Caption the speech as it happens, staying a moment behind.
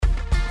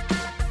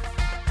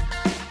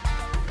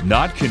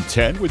Not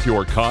content with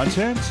your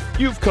content?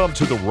 You've come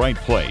to the right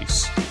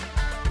place.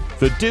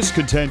 The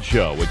Discontent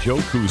Show with Joe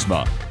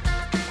Kuzma.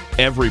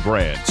 Every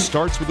brand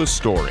starts with a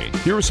story.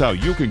 Here's how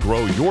you can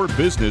grow your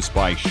business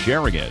by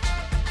sharing it.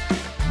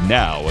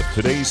 Now, with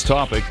today's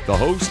topic, the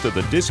host of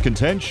The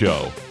Discontent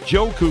Show,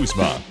 Joe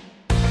Kuzma.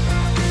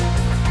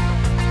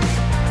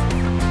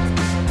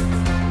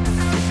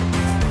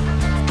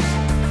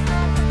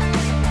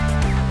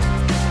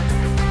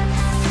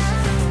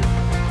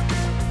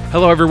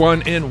 Hello,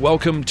 everyone, and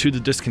welcome to The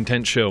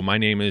Discontent Show. My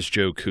name is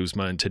Joe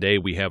Kuzma, and today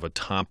we have a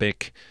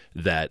topic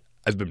that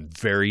I've been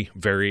very,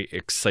 very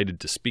excited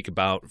to speak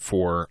about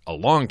for a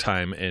long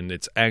time, and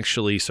it's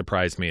actually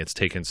surprised me. It's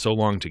taken so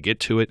long to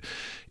get to it.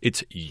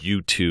 It's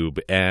YouTube,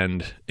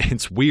 and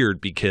it's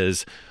weird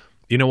because,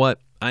 you know what?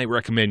 I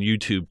recommend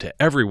YouTube to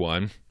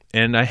everyone,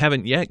 and I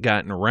haven't yet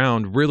gotten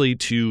around really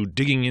to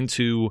digging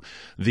into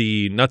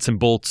the nuts and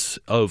bolts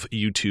of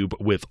YouTube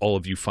with all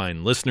of you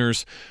fine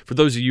listeners. For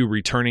those of you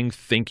returning,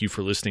 thank you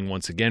for listening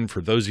once again. For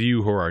those of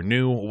you who are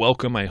new,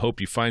 welcome. I hope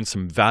you find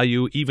some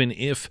value, even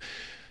if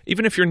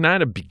you're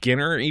not a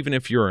beginner, even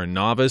if you're a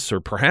novice, or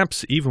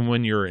perhaps even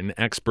when you're an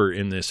expert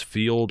in this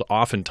field.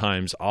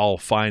 Oftentimes I'll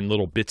find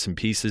little bits and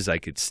pieces I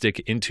could stick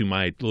into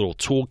my little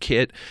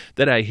toolkit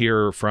that I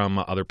hear from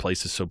other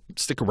places. So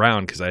stick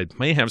around because I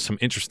may have some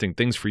interesting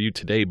things for you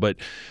today. But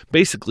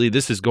basically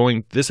this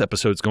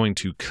episode is going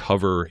to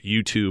cover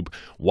YouTube,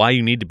 why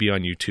you need to be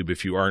on YouTube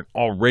if you aren't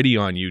already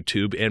on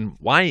YouTube, and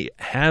why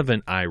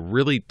haven't I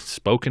really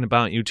spoken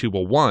about YouTube?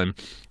 Well, one,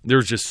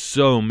 there's just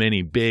so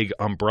many big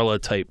umbrella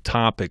type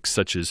topics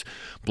such as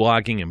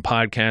blogging and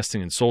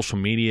podcasting and social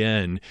media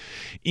and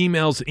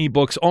emails and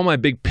ebooks, all my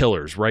big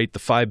pillars, right? The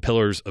 5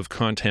 pillars of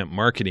content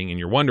marketing. And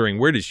you're wondering,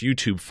 where does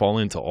YouTube fall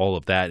into all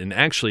of that? And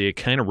actually, it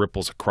kind of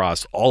ripples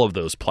across all of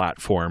those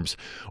platforms,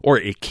 or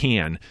it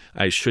can,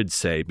 I should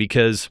say,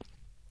 because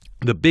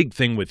the big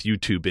thing with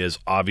YouTube is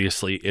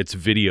obviously it's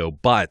video,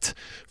 but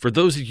for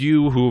those of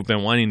you who have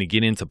been wanting to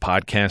get into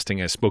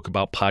podcasting, I spoke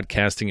about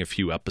podcasting a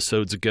few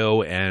episodes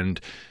ago,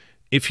 and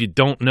if you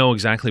don't know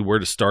exactly where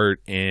to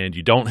start and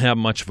you don't have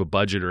much of a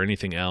budget or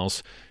anything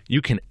else,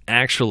 you can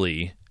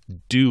actually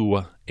do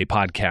a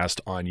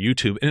podcast on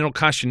YouTube, and it'll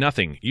cost you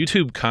nothing.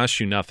 YouTube costs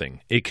you nothing.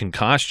 It can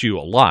cost you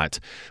a lot,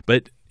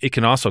 but it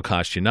can also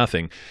cost you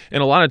nothing.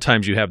 And a lot of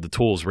times you have the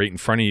tools right in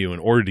front of you in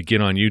order to get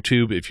on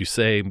YouTube. If you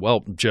say,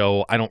 well,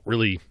 Joe, I don't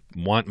really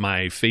want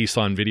my face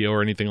on video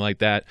or anything like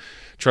that,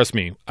 trust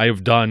me, I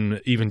have done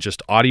even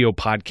just audio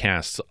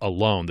podcasts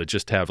alone that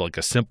just have like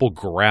a simple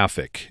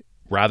graphic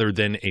rather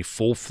than a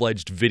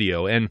full-fledged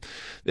video. And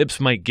this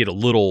might get a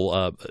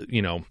little,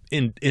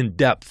 in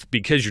depth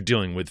because you're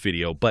dealing with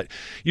video, but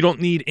you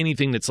don't need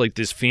anything that's like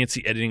this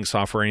fancy editing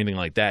software or anything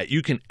like that.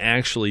 You can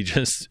actually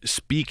just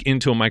speak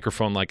into a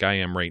microphone like I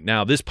am right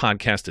now. This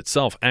podcast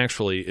itself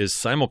actually is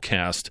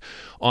simulcast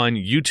on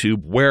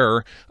YouTube,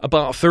 where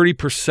about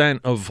 30%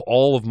 of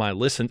all of my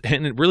listen,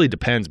 and it really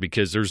depends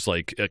because there's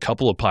like a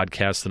couple of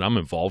podcasts that I'm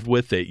involved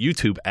with that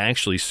YouTube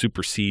actually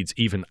supersedes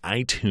even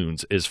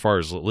iTunes as far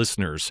as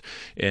listeners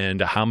and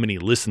how many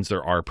listens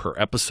there are per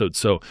episode.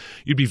 So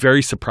you'd be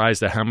very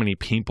surprised at how many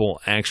people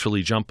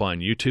actually jump on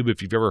YouTube.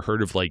 If you've ever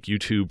heard of like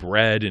YouTube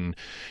Red and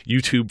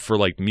YouTube for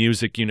like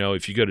music,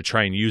 if you go to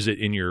try and use it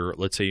in your,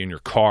 let's say in your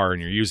car and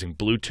you're using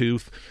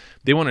Bluetooth,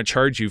 they want to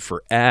charge you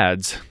for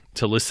ads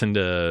to listen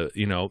to,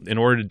 in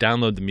order to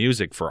download the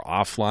music for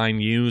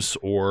offline use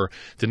or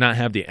to not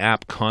have the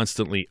app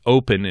constantly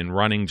open and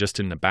running just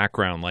in the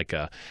background like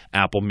a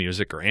Apple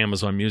Music or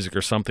Amazon Music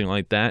or something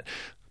like that.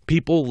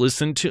 People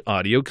listen to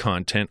audio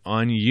content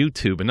on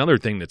YouTube. Another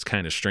thing that's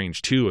kind of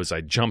strange too, as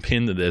I jump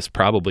into this,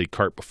 probably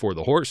cart before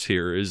the horse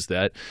here, is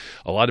that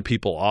a lot of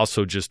people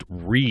also just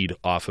read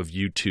off of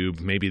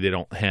YouTube. Maybe they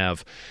don't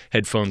have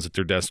headphones at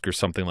their desk or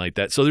something like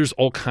that. So there's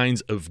all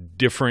kinds of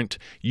different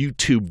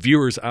YouTube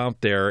viewers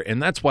out there,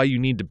 and that's why you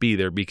need to be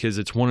there, because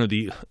it's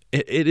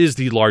it is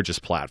the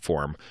largest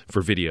platform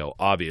for video,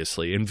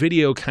 obviously. And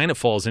video kind of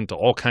falls into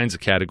all kinds of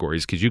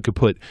categories because you could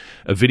put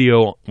a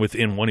video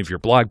within one of your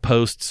blog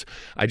posts.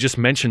 I just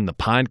mentioned the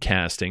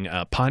podcasting.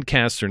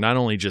 Podcasts are not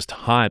only just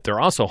hot, they're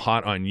also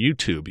hot on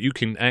YouTube. You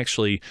can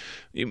actually,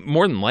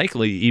 more than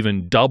likely,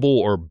 even double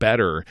or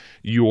better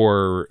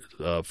your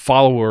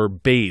follower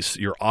base,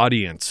 your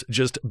audience,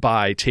 just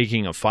by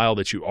taking a file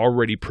that you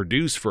already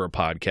produce for a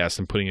podcast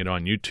and putting it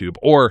on YouTube.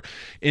 Or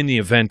in the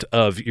event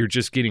of you're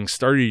just getting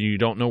started and you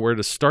don't know where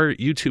to start,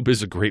 YouTube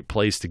is a great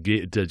place to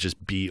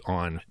just be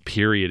on,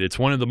 period. It's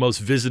one of the most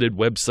visited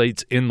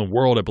websites in the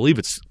world. I believe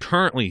it's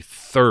currently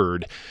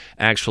third,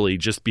 actually,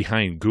 just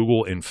behind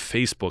Google and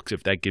Facebook,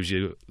 if that gives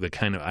you the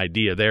kind of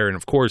idea there. And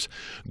of course,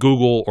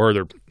 Google, or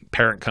their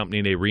parent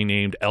company they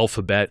renamed,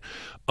 Alphabet,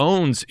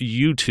 owns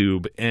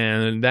YouTube,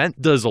 and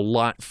that does a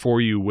lot for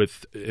you when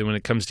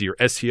it comes to your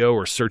SEO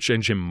or search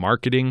engine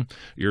marketing,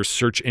 your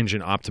search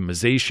engine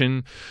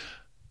optimization.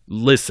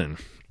 Listen,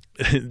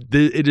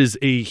 it is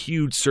a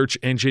huge search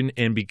engine,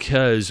 and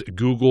because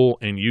Google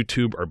and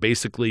YouTube are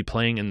basically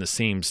playing in the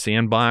same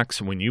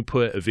sandbox, when you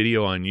put a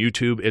video on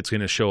YouTube, it's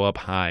going to show up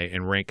high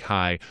and rank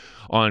high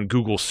on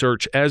Google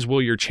search, as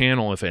will your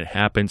channel if it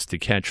happens to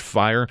catch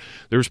fire.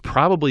 There's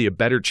probably a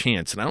better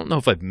chance, and I don't know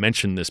if I've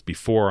mentioned this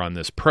before on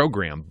this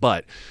program,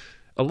 but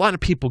a lot of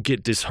people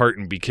get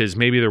disheartened because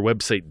maybe their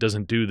website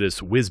doesn't do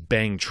this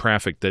whiz-bang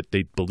traffic that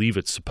they believe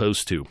it's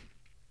supposed to.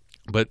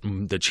 But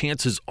the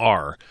chances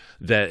are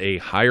that a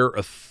higher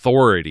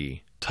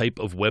authority type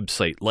of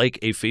website like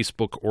a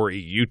Facebook or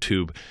a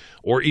YouTube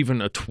or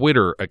even a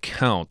Twitter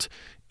account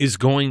is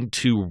going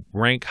to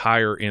rank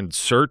higher in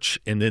search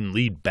and then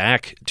lead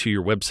back to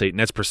your website. And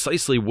that's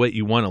precisely what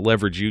you want to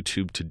leverage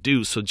YouTube to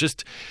do. So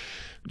just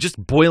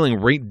boiling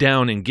right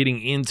down and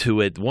getting into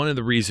it, one of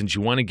the reasons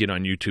you want to get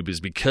on YouTube is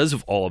because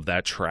of all of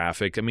that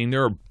traffic. I mean,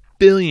 there are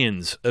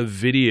billions of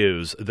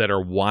videos that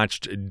are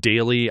watched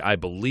daily. I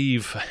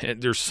believe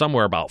there's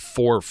somewhere about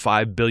 4 or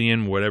 5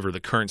 billion, whatever the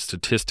current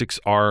statistics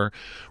are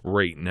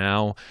right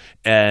now.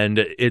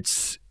 And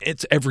it's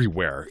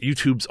everywhere.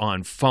 YouTube's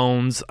on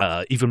phones.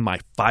 Even my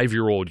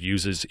 5-year-old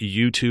uses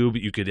YouTube.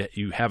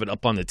 You have it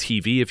up on the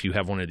TV if you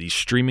have one of these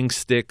streaming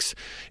sticks.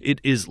 It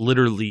is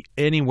literally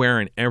anywhere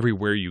and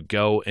everywhere you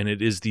go, and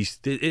it's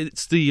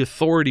the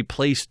authority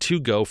place to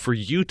go for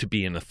you to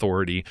be an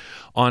authority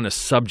on a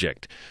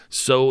subject.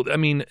 So, I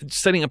mean,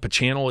 setting up a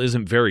channel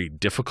isn't very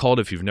difficult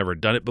if you've never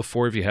done it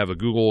before. If you have a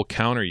Google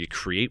account or you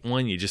create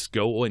one, you just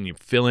go and you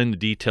fill in the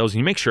details and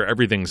you make sure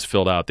everything's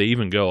filled out. They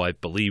even go, I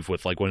believe,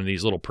 with like one of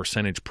these little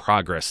percentage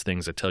progress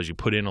things that tells you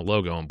put in a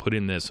logo and put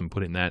in this and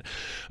put in that.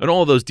 And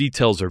all of those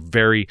details are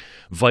very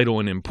vital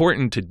and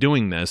important to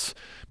doing this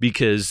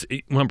because,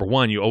 number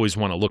one, you always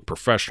want to look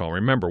professional.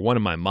 Remember, one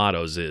of my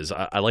mottos is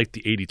I like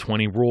the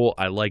 80-20 rule.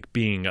 I like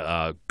being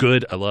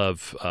good. I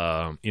love,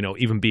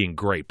 even being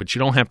great. But you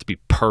don't have to be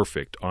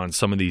perfect on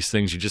some of these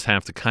things. You just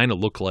have to kind of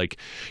look like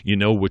you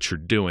know what you're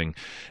doing.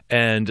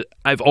 And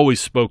I've always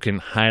spoken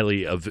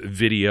highly of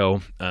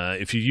video.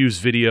 If you use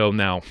video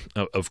now,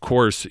 of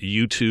course,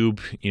 YouTube,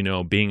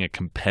 being a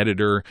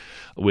competitor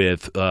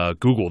with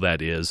Google,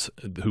 that is,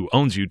 who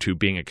owns YouTube,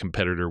 being a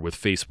competitor with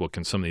Facebook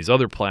and some of these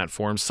other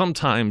platforms.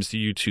 Sometimes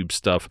the YouTube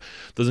stuff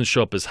doesn't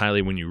show up as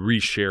highly when you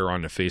reshare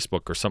onto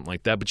Facebook or something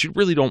like that, but you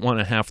really don't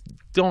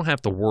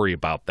have to worry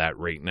about that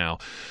right now.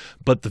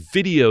 But the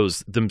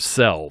videos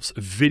themselves,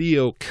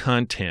 video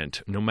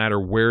content, no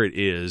matter where it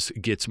is,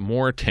 gets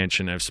more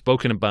attention. I've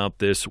spoken about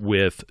this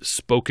with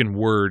spoken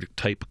word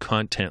type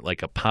content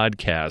like a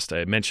podcast.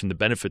 I mentioned the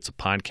benefits of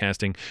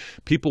podcasting.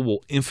 People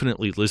will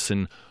infinitely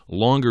listen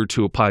longer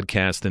to a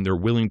podcast than they're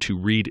willing to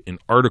read an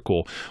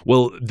article.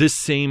 Well, this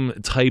same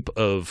type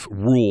of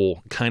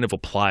rule kind of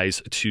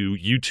applies to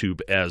YouTube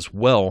as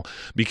well,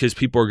 because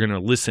people are going to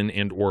listen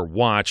and or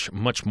watch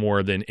much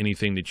more than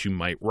anything that you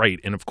might write.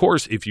 And of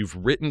course, if you've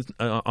written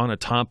on a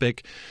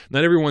topic,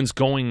 not everyone's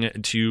going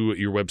to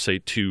your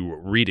website to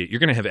read it. You're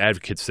going to have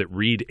advocates that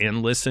read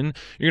and listen.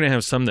 You're going to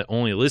have some that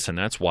only listen.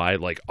 That's why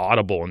like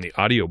Audible and the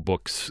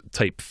audiobooks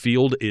type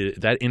field,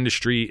 that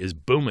industry is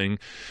booming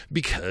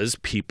because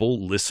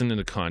people listen to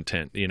the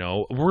content.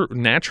 We're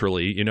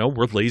naturally,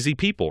 we're lazy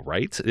people,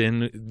 right?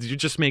 And you're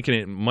just making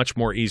it much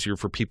more easier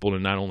for people to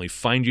not only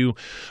find you,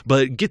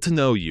 but get to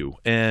know you.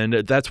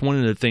 And that's one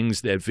of the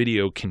things that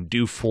video can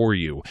do for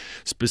you.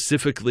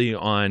 Specifically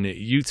on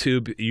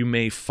YouTube, you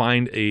may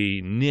find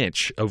a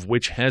niche of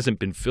which hasn't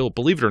been filled.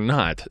 Believe it or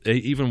not,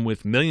 even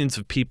with millions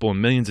of people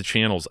and millions of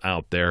channels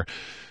out there,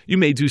 you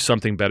may do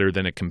something better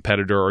than a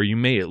competitor, or you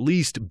may at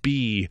least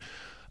be,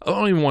 I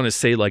don't even want to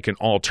say like an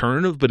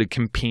alternative, but a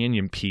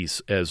companion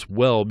piece as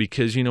well,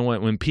 because you know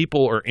what? When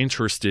people are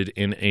interested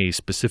in a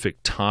specific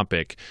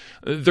topic,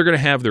 they're going to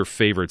have their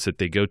favorites that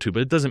they go to,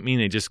 but it doesn't mean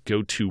they just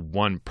go to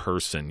one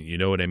person. You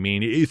know what I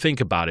mean? You think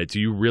about it. Do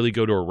you really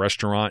go to a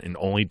restaurant and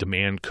only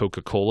demand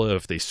Coca-Cola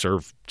if they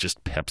serve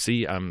just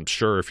Pepsi? I'm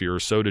sure if you're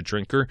a soda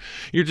drinker,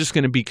 you're just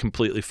going to be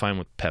completely fine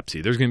with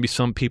Pepsi. There's going to be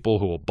some people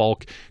who will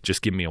bulk,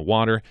 just give me a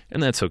water,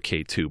 and that's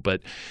okay too.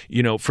 But,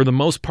 for the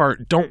most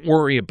part, don't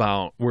worry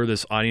about where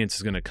this audience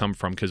is going to come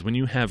from, because when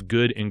you have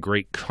good and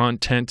great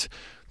content,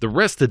 the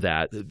rest of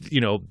that,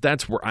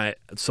 that's where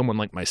someone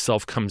like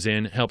myself comes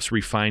in, helps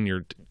refine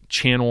your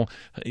channel.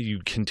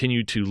 You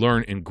continue to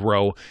learn and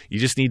grow. You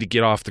just need to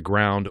get off the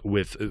ground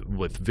with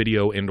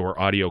video and or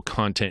audio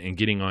content and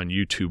getting on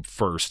YouTube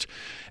first.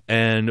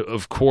 And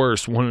of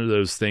course, one of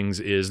those things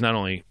is not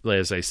only,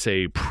 as I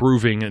say,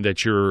 proving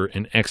that you're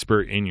an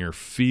expert in your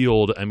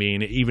field. I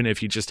mean, even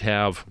if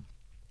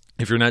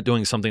you're not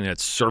doing something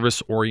that's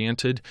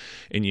service-oriented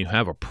and you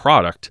have a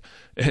product,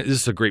 this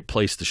is a great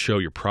place to show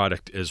your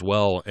product as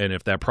well. And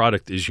if that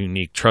product is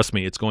unique, trust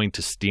me, it's going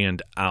to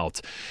stand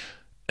out.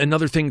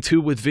 Another thing,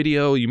 too, with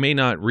video, you may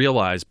not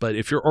realize, but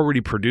if you're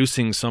already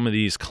producing some of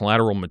these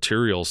collateral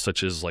materials,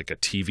 such as like a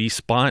TV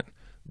spot,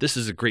 this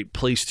is a great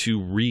place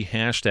to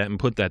rehash that and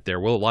put that there.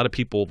 Well, a lot of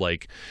people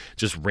like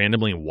just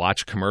randomly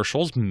watch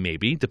commercials.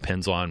 Maybe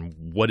depends on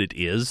what it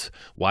is,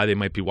 why they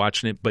might be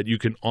watching it. But you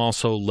can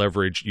also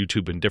leverage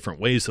YouTube in different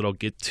ways that I'll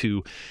get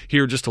to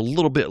here just a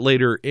little bit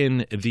later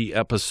in the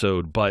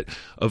episode. But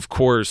of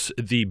course,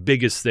 the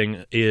biggest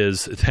thing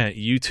is that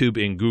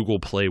YouTube and Google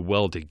play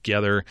well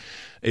together.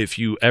 If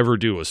you ever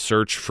do a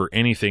search for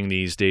anything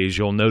these days,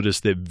 you'll notice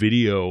that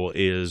video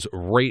is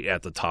right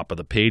at the top of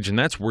the page, and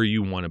that's where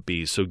you want to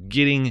be. So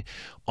getting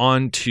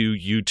onto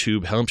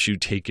YouTube helps you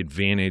take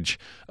advantage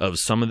of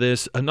some of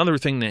this. Another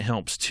thing that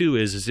helps too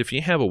is if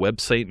you have a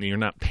website and you're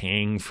not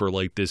paying for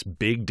like this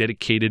big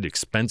dedicated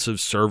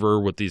expensive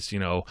server with these,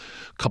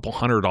 couple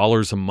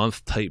 $100 a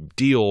month type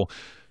deal,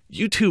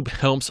 YouTube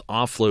helps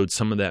offload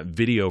some of that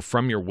video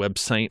from your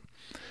website.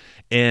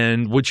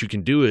 And what you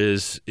can do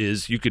is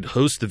you could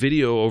host the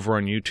video over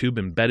on YouTube,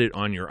 embed it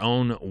on your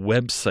own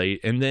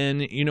website, and then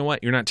you know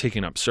what? You're not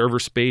taking up server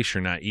space,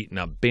 you're not eating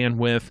up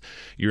bandwidth,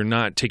 you're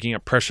not taking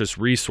up precious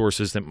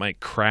resources that might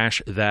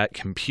crash that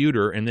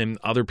computer, and then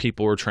other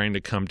people who are trying to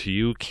come to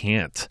you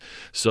can't.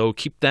 So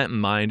keep that in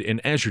mind,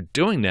 and as you're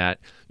doing that,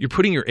 you're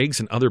putting your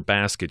eggs in other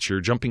baskets. You're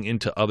jumping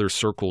into other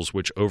circles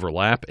which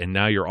overlap, and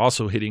now you're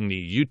also hitting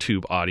the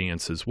YouTube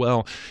audience as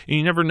well. And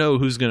you never know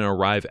who's going to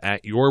arrive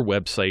at your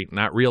website,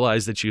 not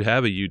realize that you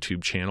have a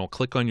YouTube channel,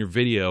 click on your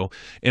video,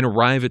 and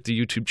arrive at the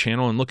YouTube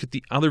channel and look at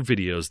the other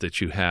videos that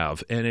you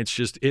have. And it's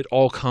just, it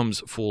all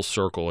comes full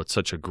circle. It's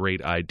such a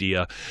great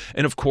idea.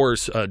 And of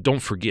course,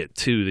 don't forget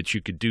too that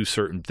you could do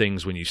certain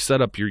things when you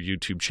set up your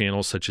YouTube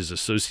channel, such as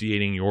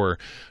associating your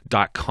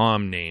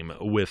 .com name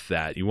with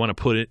that. You want to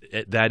put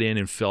that in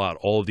and fill out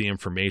all of the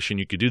information.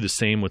 You could do the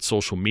same with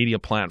social media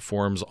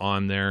platforms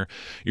on there.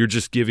 You're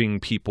just giving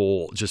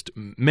people just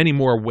many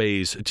more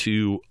ways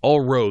to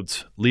all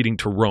roads leading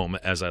to Rome,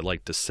 as I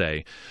like to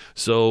say.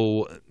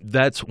 So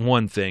that's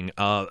one thing.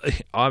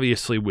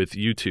 Obviously with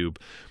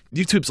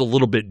YouTube's a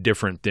little bit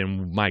different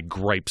than my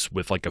gripes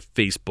with like a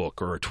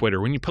Facebook or a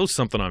Twitter. When you post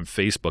something on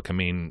Facebook, I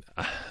mean,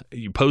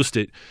 you post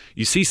it,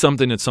 you see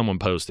something that someone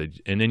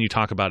posted, and then you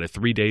talk about it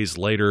 3 days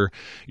later,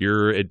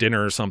 you're at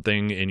dinner or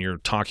something, and you're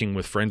talking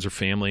with friends or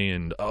family,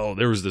 and oh,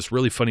 there was this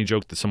really funny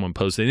joke that someone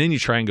posted, and then you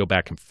try and go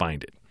back and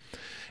find it.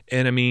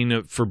 And I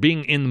mean, for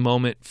being in the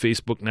moment,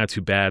 Facebook, not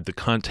too bad. The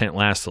content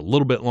lasts a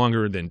little bit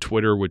longer than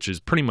Twitter, which is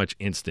pretty much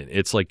instant.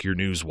 It's like your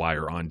news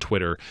wire on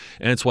Twitter.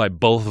 And it's why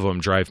both of them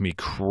drive me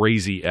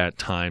crazy at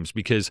times,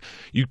 because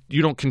you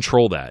don't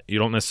control that. You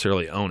don't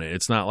necessarily own it.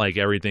 It's not like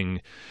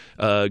everything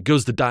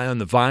goes to die on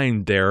the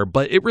vine there,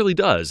 but it really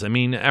does. I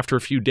mean, after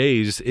a few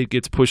days, it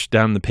gets pushed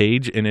down the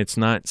page and it's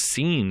not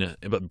seen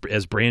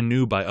as brand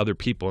new by other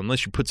people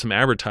unless you put some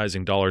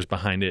advertising dollars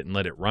behind it and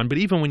let it run. But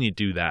even when you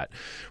do that,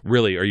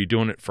 really, are you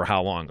doing it for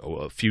how long?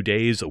 A few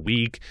days, a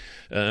week,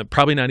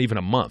 probably not even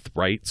a month,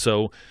 right?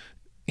 So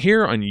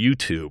here on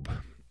YouTube,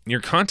 your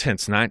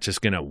content's not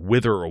just going to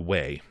wither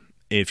away.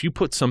 If you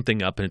put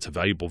something up and it's a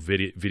valuable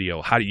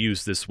video, how to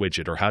use this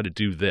widget or how to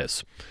do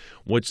this,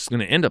 what's going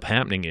to end up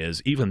happening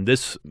is even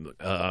this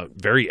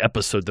very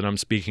episode that I'm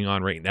speaking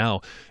on right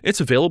now,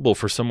 it's available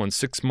for someone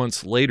 6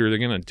 months later. They're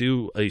going to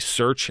do a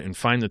search and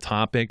find the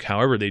topic.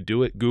 However they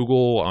do it,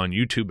 Google, on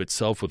YouTube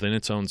itself, within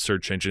its own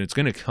search engine, it's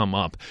going to come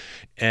up.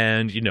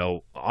 And,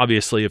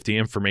 obviously, if the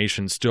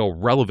information's still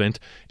relevant,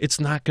 it's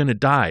not going to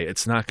die.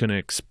 It's not going to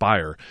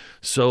expire.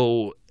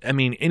 So, I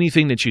mean,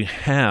 anything that you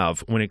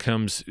have when it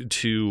comes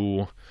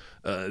to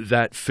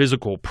that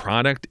physical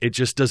product, it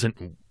just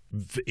doesn't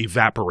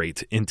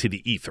evaporate into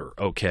the ether,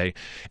 okay?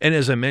 And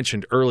as I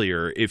mentioned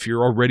earlier, if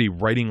you're already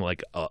writing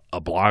like a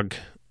blog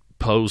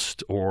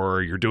post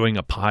or you're doing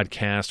a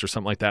podcast or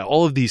something like that,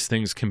 all of these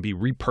things can be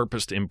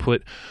repurposed and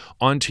put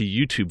onto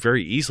YouTube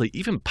very easily.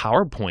 Even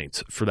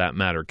PowerPoints, for that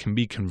matter, can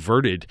be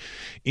converted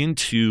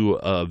into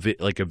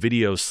like a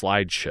video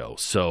slideshow.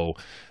 So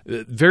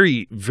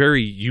very,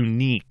 very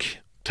unique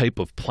type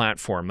of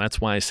platform. That's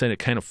why I said it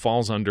kind of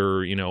falls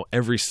under,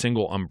 every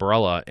single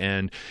umbrella.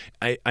 And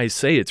I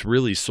say it's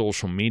really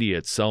social media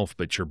itself,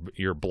 but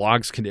your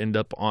blogs can end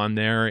up on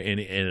there in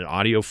an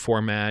audio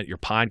format, your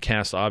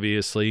podcast,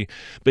 obviously.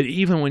 But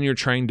even when you're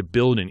trying to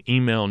build an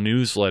email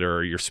newsletter,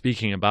 or you're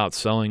speaking about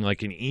selling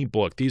like an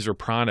ebook, these are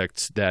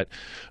products that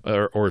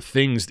or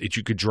things that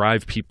you could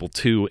drive people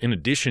to, in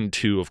addition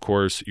to, of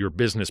course, your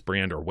business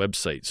brand or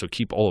website. So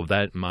keep all of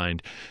that in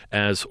mind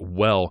as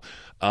well.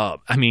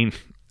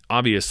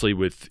 Obviously,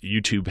 with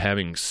YouTube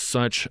having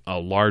such a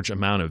large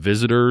amount of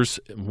visitors,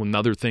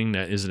 another thing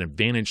that is an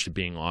advantage to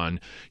being on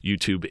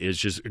YouTube is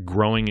just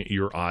growing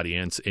your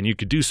audience. And you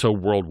could do so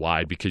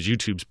worldwide because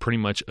YouTube's pretty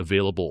much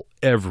available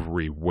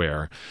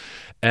everywhere.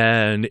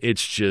 And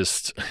it's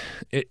just,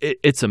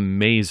 it's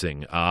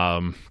amazing.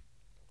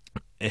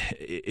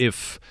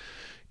 If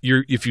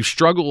you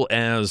struggle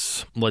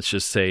as, let's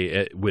just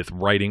say, with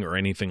writing or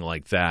anything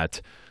like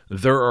that,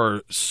 there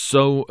are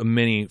so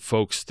many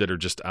folks that are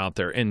just out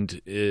there,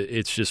 and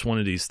it's just one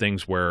of these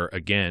things where,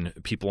 again,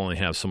 people only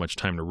have so much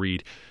time to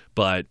read.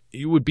 but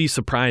you would be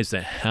surprised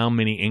at how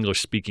many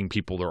English-speaking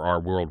people there are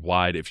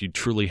worldwide. If you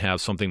truly have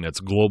something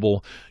that's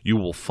global, you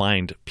will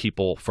find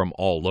people from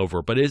all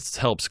over, but it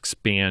helps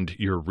expand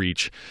your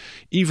reach,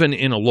 even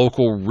in a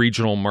local,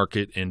 regional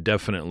market, and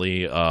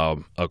definitely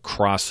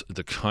across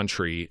the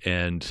country.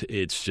 And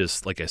it's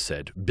just, like I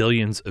said,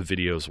 billions of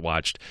videos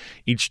watched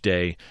each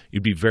day.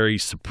 You'd be very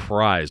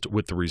surprised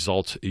with the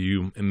results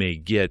you may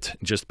get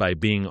just by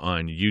being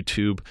on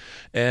YouTube.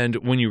 And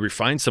when you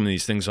refine some of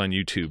these things on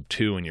YouTube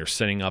too, and you're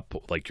setting up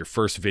like your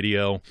first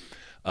video,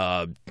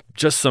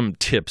 just some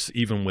tips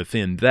even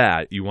within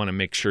that. You want to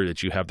make sure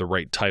that you have the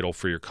right title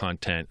for your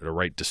content, the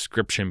right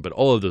description, but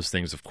all of those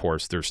things, of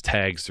course, there's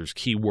tags, there's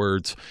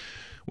keywords.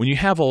 When you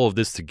have all of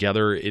this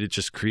together, it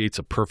just creates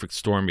a perfect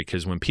storm,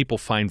 because when people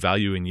find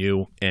value in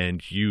you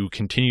and you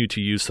continue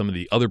to use some of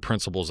the other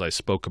principles I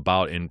spoke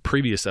about in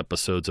previous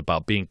episodes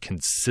about being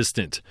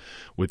consistent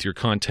with your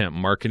content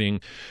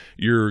marketing,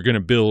 you're going to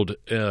build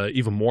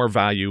even more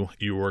value.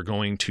 You are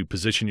going to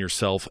position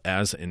yourself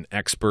as an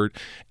expert,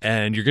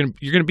 and you're going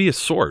to be a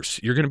source.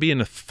 You're going to be an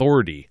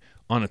authority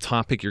on a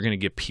topic. You're going to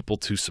get people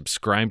to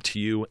subscribe to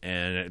you,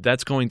 and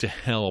that's going to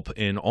help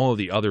in all of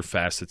the other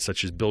facets,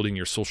 such as building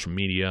your social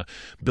media,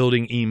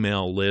 building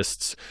email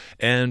lists,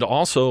 and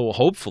also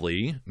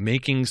hopefully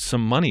making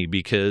some money,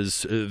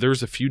 because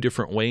there's a few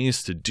different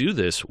ways to do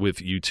this with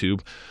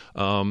YouTube.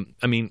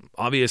 I mean,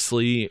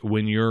 obviously,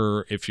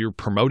 if you're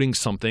promoting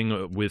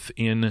something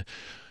within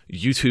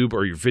YouTube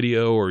or your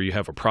video, or you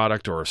have a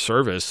product or a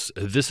service,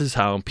 this is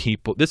how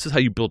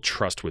you build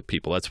trust with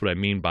people. That's what I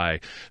mean by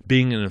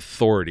being an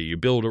authority. You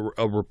build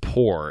a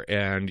rapport,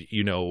 and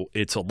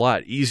it's a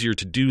lot easier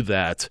to do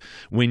that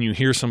when you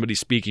hear somebody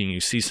speaking, you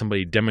see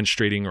somebody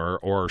demonstrating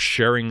or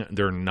sharing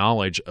their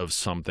knowledge of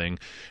something,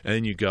 and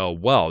then you go,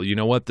 well, you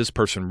know what, this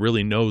person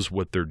really knows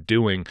what they're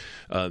doing.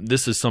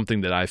 This is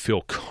something that I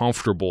feel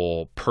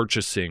comfortable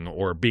purchasing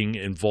or being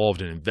involved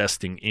in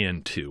investing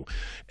into.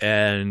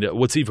 And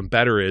what's even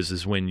better is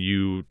when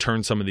you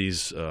turn some of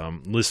these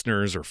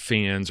listeners or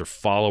fans or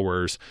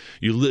followers,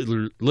 you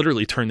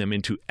literally turn them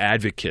into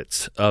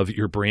advocates of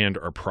your brand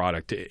or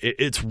product.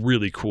 It's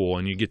really cool,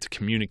 and you get to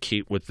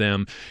communicate with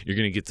them. You're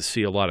going to get to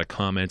see a lot of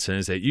comments, and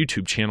as that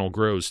YouTube channel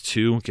grows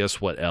too, guess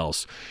what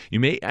else?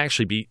 You may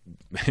actually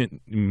you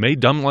may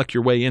dumb luck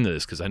your way into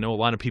this, because I know a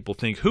lot of people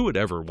think, who would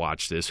ever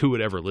watch this? Who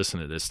would ever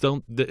listen to this?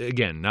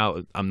 Again,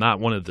 now I'm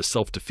not one of the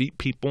self-defeat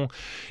people.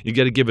 You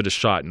got to give it a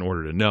shot in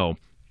order to know.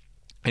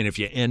 And if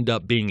you end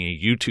up being a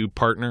YouTube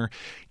partner,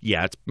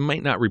 yeah, it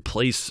might not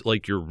replace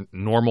like your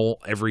normal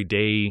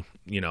everyday,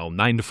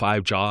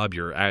 9-to-5 job,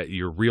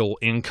 your real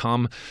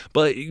income,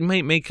 but you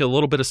might make a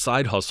little bit of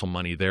side hustle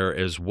money there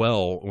as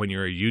well when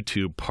you're a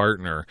YouTube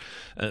partner,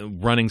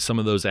 running some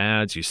of those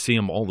ads. You see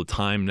them all the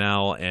time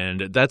now,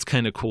 and that's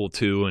kind of cool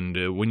too.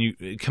 And when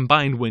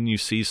you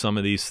see some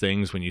of these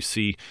things, when you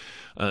see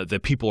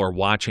that people are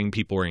watching,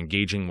 people are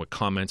engaging with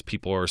comments,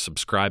 people are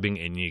subscribing,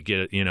 and you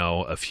get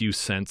a few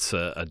cents,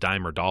 a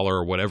dime or dollar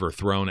or whatever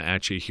thrown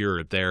at you here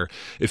or there,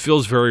 it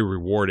feels very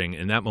rewarding,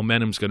 and that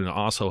momentum is going to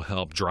also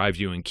help drive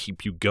you and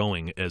keep you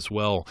going as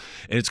well.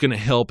 And it's going to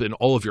help in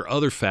all of your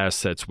other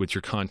facets with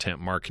your content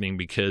marketing,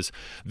 because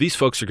these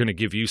folks are going to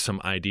give you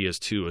some ideas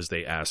too as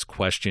they ask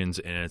questions,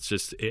 and it's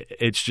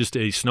just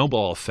a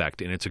snowball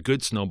effect, and it's a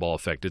good snowball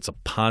effect. It's a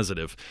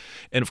positive.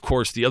 And of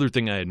course, the other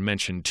thing I had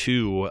mentioned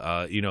too,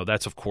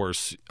 that's of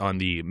course on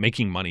the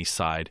making money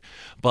side,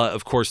 but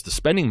of course the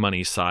spending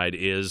money side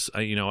is,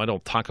 I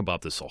don't talk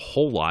about this a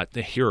whole lot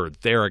here or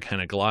there. I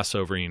kind of gloss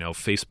over,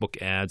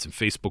 Facebook ads, and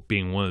Facebook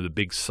being one of the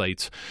big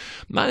sites.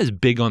 I'm not as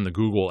big on the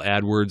Google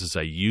AdWords as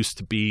I used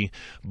to be,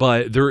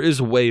 but there is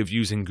a way of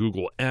using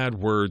Google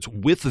AdWords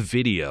with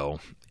video,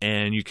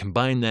 and you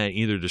combine that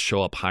either to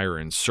show up higher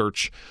in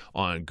search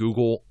on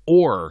Google,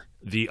 or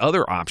the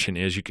other option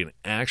is you can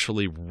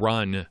actually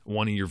run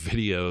one of your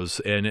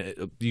videos,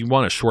 and you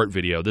want a short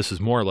video. This is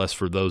more or less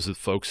for those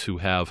folks who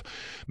have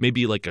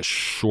maybe like a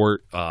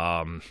short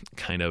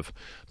kind of,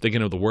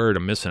 thinking of the word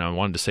I'm missing. I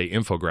wanted to say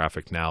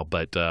infographic now,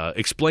 but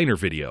explainer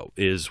video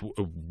is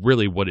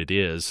really what it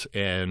is.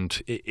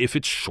 And if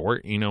it's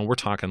short, we're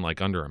talking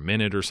like under a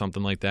minute or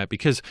something like that,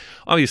 because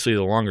obviously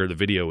the longer the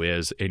video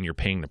is and you're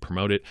paying to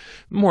promote it,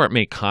 the more it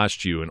may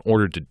cost you in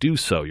order to do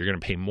so. You're going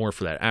to pay more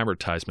for that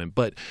advertisement.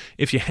 But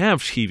if you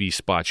have TV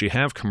spots, you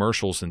have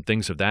commercials and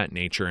things of that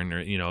nature,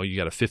 and you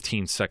got a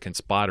 15-second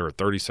spot or a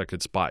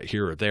 30-second spot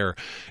here or there,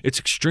 it's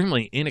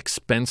extremely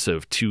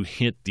inexpensive to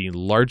hit the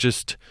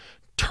largest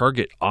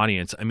target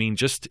audience. I mean,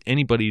 just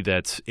anybody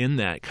that's in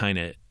that kind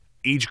of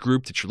age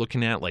group that you're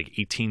looking at, like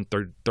 18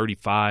 to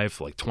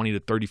 35, like 20 to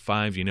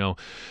 35,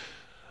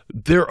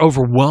 they're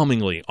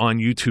overwhelmingly on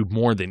YouTube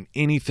more than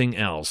anything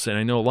else. And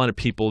I know a lot of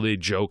people, they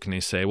joke and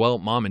they say, well,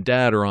 mom and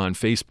dad are on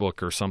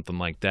Facebook or something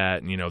like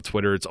that. And,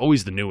 Twitter, it's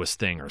always the newest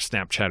thing, or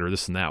Snapchat or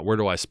this and that. Where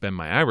do I spend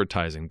my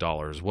advertising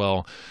dollars?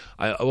 Well,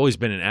 I've always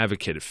been an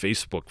advocate of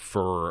Facebook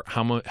for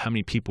how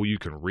many people you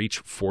can reach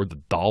for the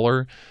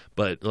dollar.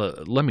 But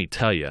let me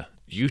tell you,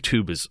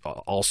 YouTube is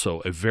also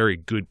a very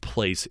good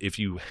place if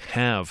you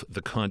have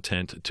the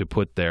content to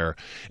put there,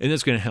 and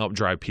it's going to help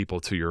drive people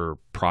to your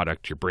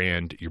product, your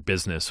brand, your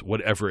business,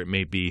 whatever it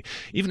may be.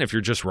 Even if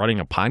you're just running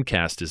a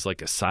podcast as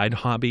like a side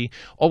hobby,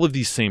 all of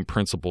these same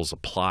principles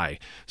apply.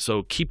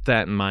 So keep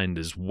that in mind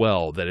as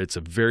well, that it's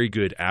a very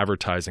good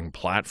advertising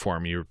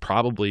platform. You're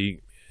probably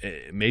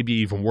maybe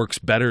even works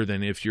better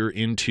than if you're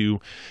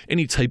into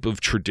any type of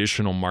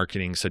traditional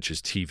marketing such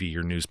as TV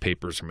or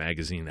newspapers or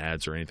magazine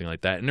ads or anything like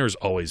that. And there's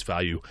always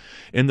value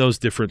in those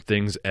different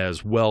things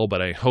as well.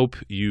 But I hope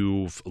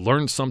you've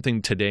learned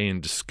something today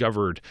and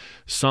discovered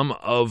some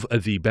of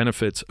the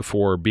benefits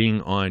for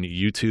being on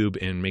YouTube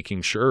and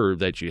making sure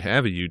that you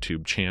have a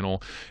YouTube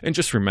channel. And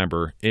just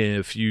remember,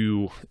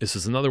 this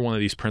is another one of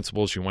these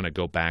principles you want to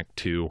go back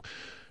to,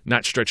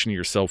 not stretching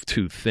yourself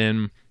too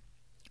thin.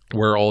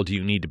 Where all do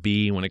you need to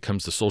be when it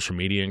comes to social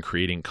media and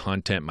creating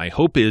content? My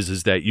hope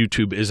is that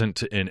YouTube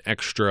isn't an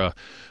extra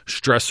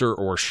stressor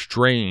or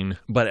strain,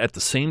 but at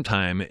the same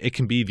time, it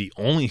can be the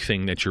only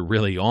thing that you're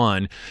really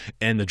on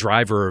and the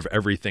driver of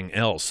everything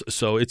else.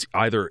 So it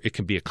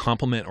can be a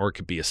complement or it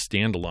could be a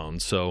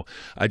standalone. So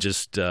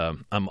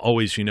I'm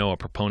always, a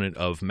proponent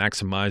of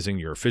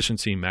maximizing your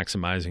efficiency,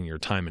 maximizing your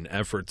time and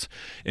efforts.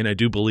 And I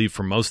do believe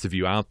for most of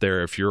you out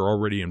there, if you're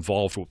already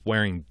involved with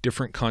wearing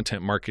different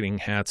content marketing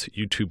hats,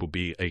 YouTube will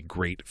be a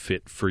great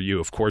fit for you.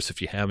 Of course,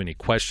 if you have any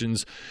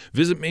questions,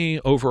 visit me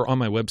over on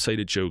my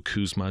website at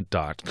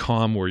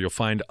joekuzma.com, where you'll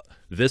find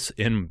this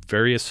and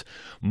various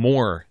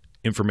more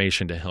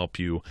information to help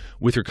you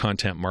with your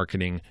content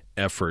marketing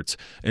efforts.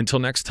 Until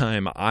next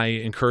time, I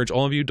encourage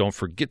all of you, don't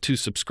forget to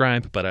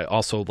subscribe, but I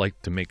also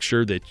like to make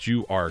sure that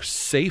you are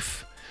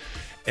safe,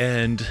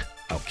 and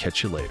I'll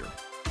catch you later.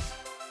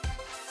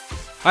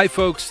 Hi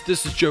folks,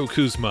 this is Joe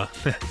Kuzma.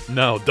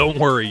 No, don't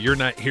worry, you're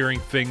not hearing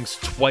things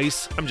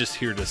twice. I'm just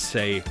here to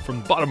say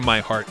from the bottom of my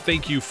heart,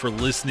 thank you for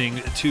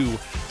listening to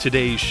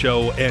today's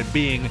show and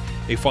being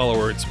a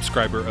follower and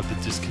subscriber of the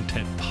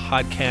Discontent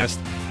Podcast.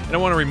 And I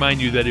want to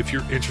remind you that if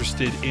you're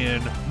interested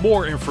in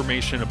more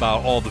information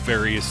about all the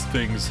various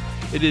things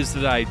it is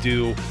that I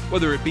do,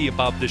 whether it be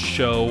about this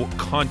show,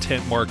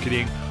 content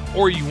marketing,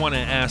 or you want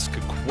to ask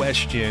a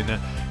question,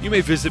 you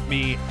may visit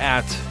me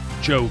at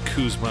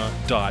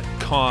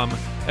joekuzma.com.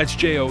 That's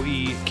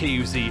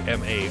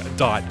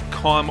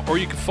JOEKUZMA.com. Or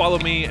you can follow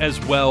me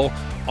as well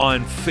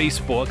on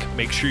Facebook.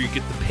 Make sure you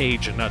get the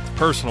page and not the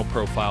personal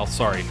profile.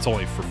 Sorry, it's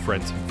only for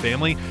friends and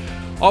family.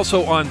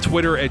 Also on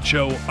Twitter at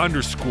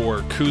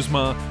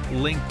Joe_Kuzma,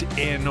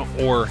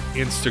 LinkedIn or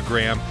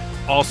Instagram.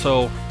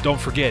 Also, don't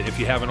forget, if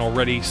you haven't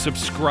already,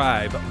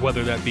 subscribe,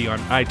 whether that be on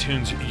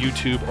iTunes,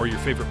 YouTube, or your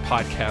favorite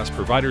podcast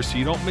provider, so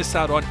you don't miss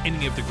out on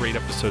any of the great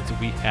episodes that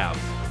we have.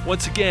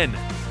 Once again,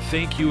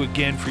 thank you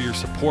again for your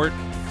support,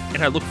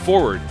 and I look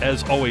forward,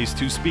 as always,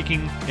 to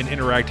speaking and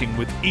interacting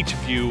with each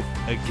of you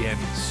again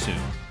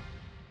soon.